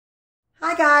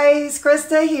Hi guys,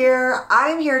 Krista here.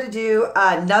 I'm here to do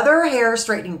another hair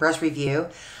straightening brush review.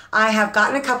 I have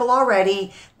gotten a couple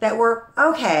already that were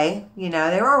okay, they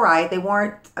were all right. They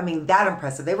weren't, that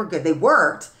impressive. They were good. They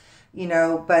worked,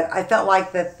 but I felt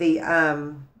like that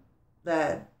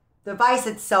the device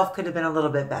itself could have been a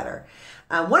little bit better.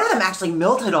 One of them actually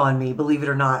melted on me, believe it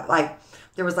or not. Like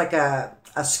there was like a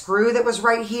screw that was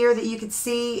right here that you could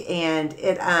see, and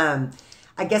it, I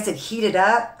guess it heated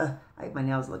up. My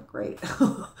nails look great.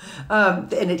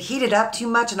 And it heated up too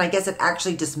much, and I guess it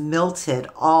actually just melted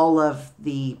all of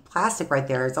the plastic right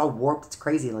there. It's all warped. It's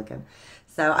crazy looking.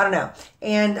 So I don't know.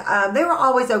 And they were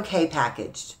always okay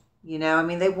packaged.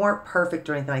 They weren't perfect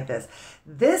or anything like this.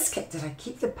 Did I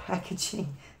keep the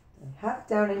packaging? I have it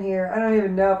down in here. I don't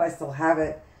even know if I still have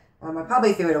it. I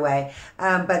probably threw it away.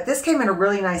 But this came in a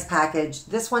really nice package.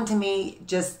 This one to me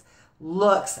just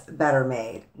looks better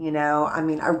made.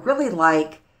 I really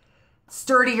like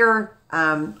sturdier.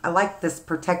 I like this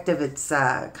protective. It's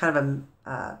kind of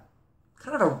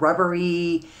a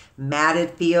rubbery, matted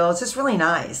feel. It's just really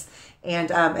nice.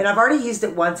 And I've already used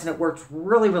it once and it worked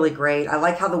really, really great. I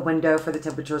like how the window for the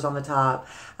temperature is on the top.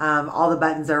 All the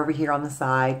buttons are over here on the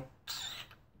side,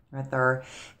 right there.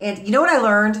 And you know what I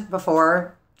learned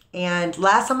before? And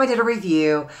last time I did a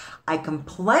review, I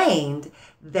complained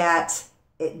that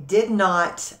it did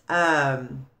not,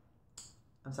 I'm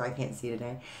sorry, I can't see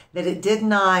today. That it did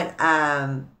not,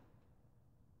 I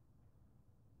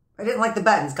didn't like the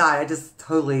buttons. God, I just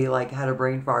totally had a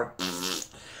brain fart.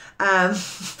 I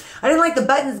didn't like the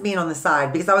buttons being on the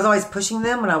side because I was always pushing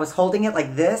them when I was holding it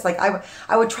like this. I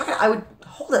would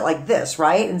hold it like this,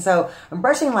 right? And so I'm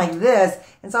brushing like this,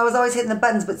 and so I was always hitting the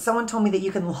buttons, but someone told me that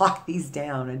you can lock these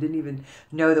down. I didn't even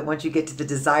know that once you get to the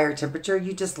desired temperature,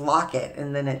 you just lock it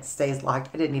and then it stays locked.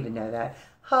 I didn't even know that.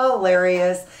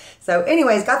 Hilarious. So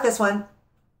anyways, got this one.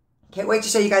 Can't wait to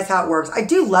show you guys how it works. I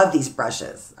do love these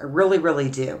brushes. I really, really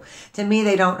do. To me,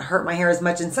 they don't hurt my hair as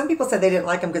much. And some people said they didn't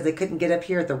like them because they couldn't get up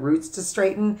here at the roots to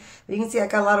straighten. But you can see I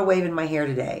got a lot of wave in my hair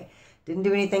today. Didn't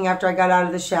do anything after I got out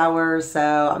of the shower. So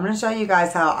I'm going to show you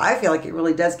guys how I feel like it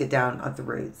really does get down at the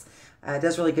roots. It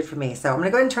does really good for me. So I'm going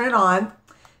to go ahead and turn it on.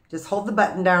 Just hold the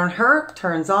button down. Her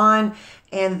turns on.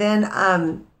 And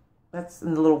then that's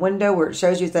in the little window where it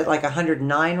shows you it's at like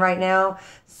 109 right now.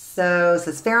 So it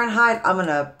says Fahrenheit. I'm going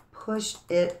to push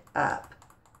it up.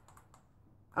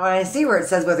 Oh, and I see where it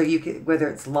says whether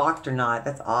it's locked or not.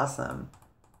 That's awesome.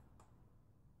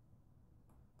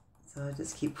 So I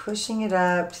just keep pushing it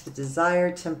up to the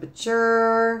desired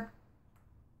temperature.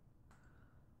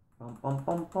 Bum, bum,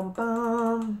 bum, bum,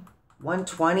 bum.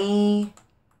 120.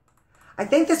 I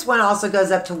think this one also goes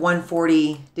up to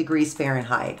 140 degrees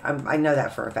Fahrenheit. I know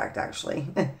that for a fact, actually.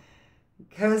 It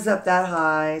goes up that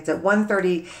high. It's at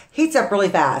 130. Heats up really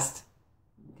fast.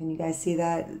 Can you guys see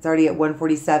that? It's already at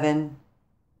 147.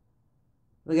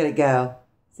 Look at it go.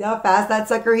 See how fast that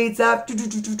sucker heats up?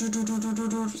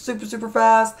 Super, super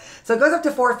fast. So it goes up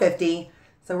to 450.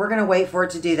 So we're going to wait for it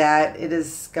to do that. It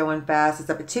is going fast. It's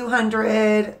up at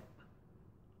 200.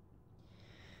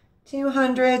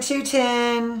 200,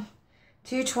 210,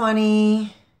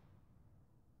 220.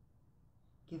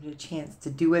 Give it a chance to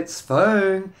do its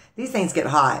thing. These things get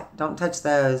hot. Don't touch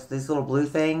those. These little blue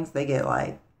things, they get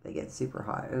super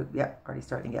hot. Oh, yep, already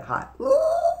starting to get hot.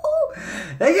 Ooh,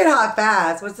 they get hot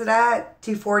fast. What's it at?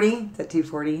 240? It's at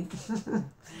 240.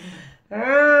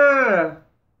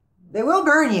 They will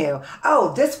burn you.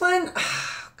 Oh, this one.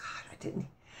 Oh, God, I didn't.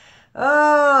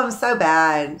 Oh, I'm so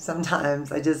bad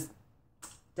sometimes. I just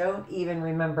don't even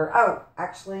remember. Oh,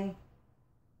 actually,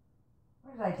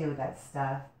 what did I do with that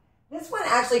stuff? This one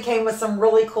actually came with some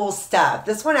really cool stuff.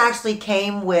 This one actually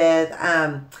came with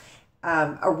a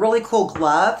really cool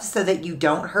glove so that you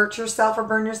don't hurt yourself or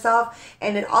burn yourself.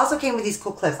 And it also came with these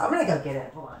cool clips. I'm going to go get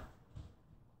it. Hold on.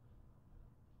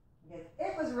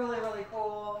 It was really, really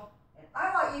cool. And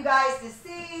I want you guys to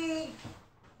see.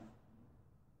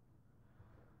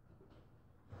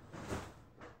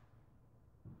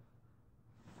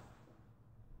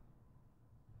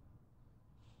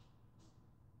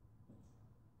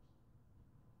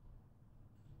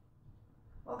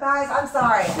 Well, guys, I'm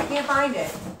sorry. I can't find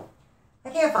it. I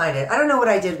can't find it. I don't know what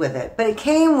I did with it, but it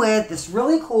came with this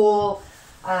really cool,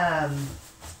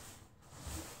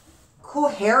 cool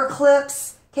hair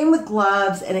clips. Came with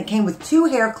gloves, and it came with 2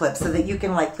 hair clips so that you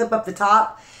can clip up the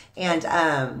top and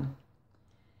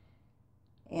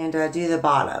do the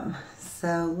bottom.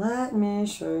 So let me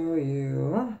show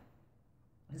you.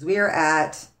 Because we are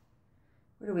at,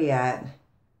 what are we at?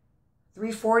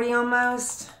 340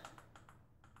 almost.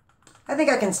 I think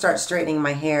I can start straightening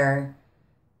my hair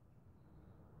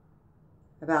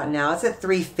about now. It's at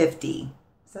 350.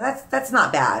 So that's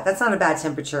not bad. That's not a bad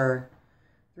temperature,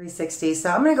 360.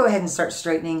 So I'm going to go ahead and start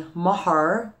straightening my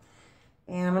hair.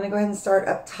 And I'm going to go ahead and start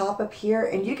up top up here.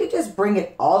 And you could just bring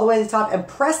it all the way to the top and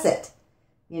press it,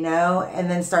 you know,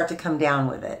 and then start to come down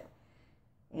with it.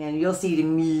 And you'll see it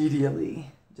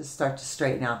immediately just start to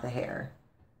straighten out the hair.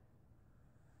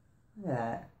 Look at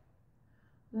that.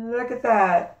 Look at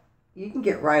that. You can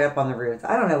get right up on the roots.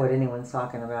 I don't know what anyone's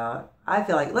talking about. I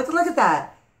feel like, look at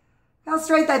that. How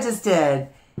straight that just did.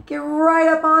 Get right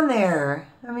up on there.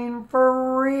 I mean,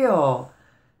 for real.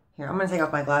 Here, I'm going to take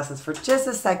off my glasses for just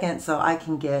a second so I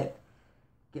can get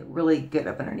really good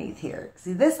up underneath here.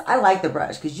 See this? I like the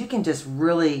brush because you can just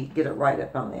really get it right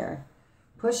up on there.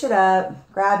 Push it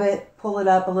up, grab it, pull it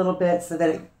up a little bit so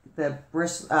that the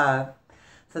brushes,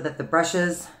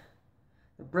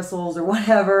 the bristles or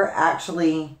whatever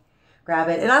actually grab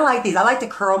it. And I like these. I like to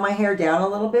curl my hair down a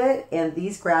little bit, and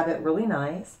these grab it really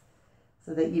nice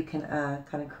so that you can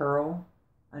kind of curl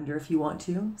under if you want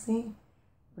to. See?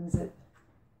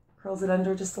 Curls it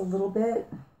under just a little bit.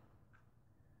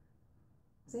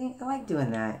 See, I like doing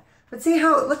that. But see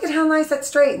how, look at how nice that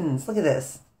straightens. Look at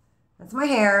this. That's my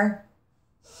hair.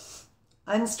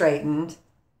 Unstraightened.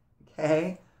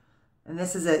 Okay. And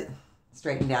this is it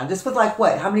straightened down. Just with like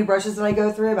what? How many brushes did I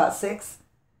go through? About 6?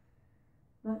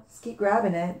 Well, just keep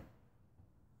grabbing it.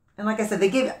 And like I said,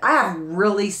 I have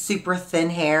really super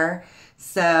thin hair.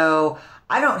 So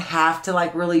I don't have to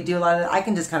like really do a lot of it. I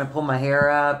can just kind of pull my hair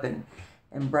up and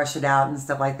brush it out and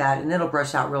stuff like that. And it'll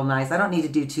brush out real nice. I don't need to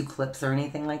do 2 clips or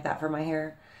anything like that for my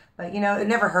hair. But, you know, it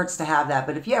never hurts to have that.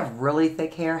 But if you have really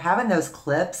thick hair, having those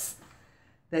clips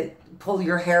that pull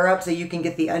your hair up so you can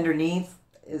get the underneath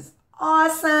is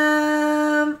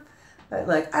awesome. But,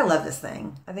 look, I love this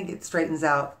thing. I think it straightens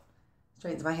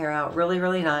my hair out really,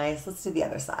 really nice. Let's do the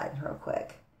other side real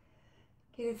quick.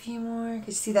 Get a few more. Can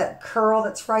you see that curl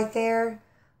that's right there?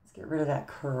 Let's get rid of that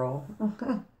curl.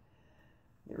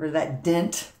 Get rid of that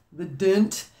dent, the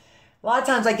dent. A lot of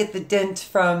times I get the dent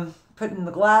from putting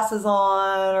the glasses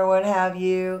on or what have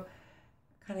you.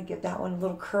 Kind of give that one a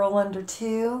little curl under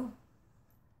too.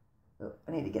 Oh,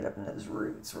 I need to get up in those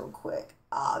roots real quick.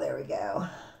 Ah, there we go.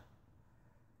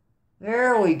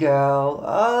 There we go.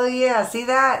 Oh yeah, see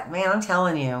that? Man, I'm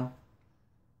telling you.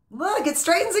 Look, it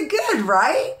straightens it good,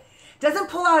 right? Doesn't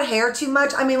pull out hair too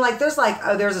much. I mean, like there's like,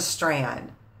 oh, there's a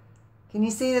strand. Can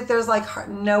you see that there's like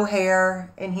no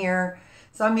hair in here?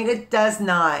 So, I mean, it does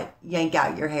not yank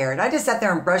out your hair. And I just sat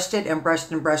there and brushed it and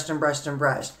brushed and brushed and brushed and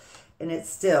brushed. And it's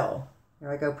still,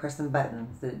 here I go pressing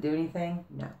buttons. Did it do anything?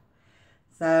 No.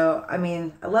 So, I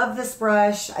mean, I love this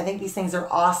brush. I think these things are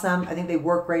awesome. I think they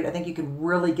work great. I think you can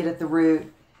really get at the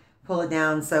root, pull it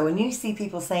down. So when you see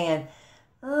people saying,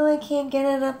 oh, I can't get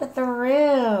it up at the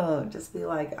root, just be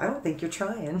like, I don't think you're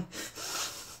trying.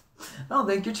 I don't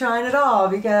think you're trying at all,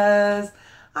 because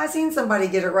I seen somebody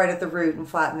get it right at the root and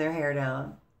flatten their hair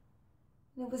down.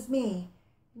 And it was me.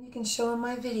 And you can show them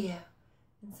my video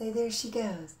and say, there she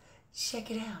goes. Check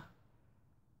it out.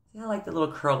 See, I like the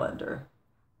little curl under.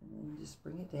 And then just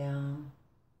bring it down.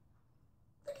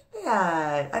 Look at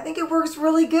that. I think it works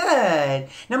really good.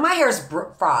 Now my hair's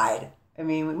fried. I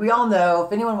mean, we all know,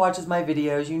 if anyone watches my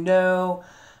videos, you know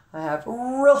I have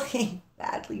really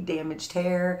badly damaged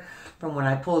hair from when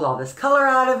I pulled all this color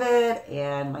out of it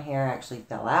and my hair actually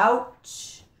fell out.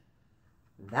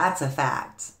 That's a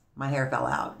fact. My hair fell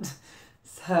out.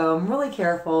 So I'm really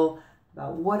careful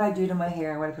about what I do to my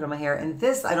hair and what I put on my hair. And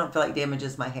this, I don't feel like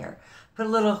damages my hair. Put a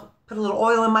little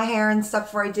oil in my hair and stuff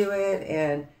before I do it.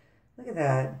 And look at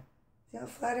that. See how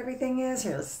flat everything is?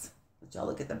 Here, let's let y'all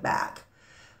look at the back.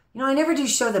 You know, I never do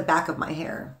show the back of my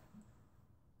hair.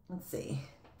 Let's see.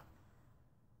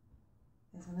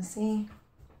 You guys want to see?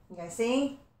 You guys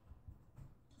see?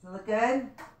 Does it look good?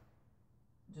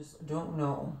 Just don't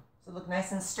know. Does it look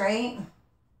nice and straight?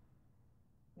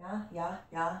 Yeah.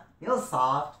 Feels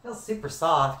soft. Feels super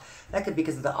soft. That could be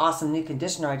because of the awesome new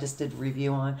conditioner I just did a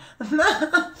review on.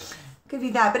 Could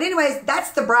be that. But anyways,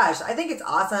 that's the brush. I think it's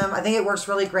awesome. I think it works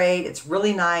really great. It's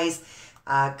really nice.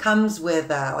 Comes with,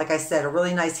 like I said, a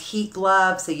really nice heat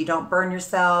glove so you don't burn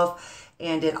yourself.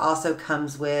 And it also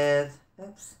comes with,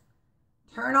 oops,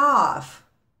 turn off.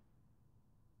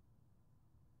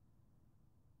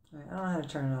 All right, I don't know how to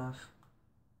turn it off.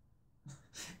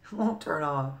 It won't turn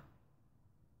off.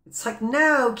 It's like,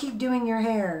 no, keep doing your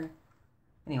hair.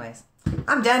 Anyways,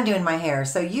 I'm done doing my hair.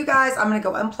 So you guys, I'm going to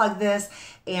go unplug this.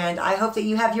 And I hope that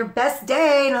you have your best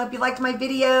day. And I hope you liked my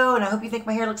video. And I hope you think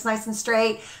my hair looks nice and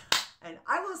straight. And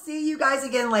I will see you guys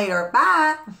again later.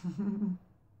 Bye.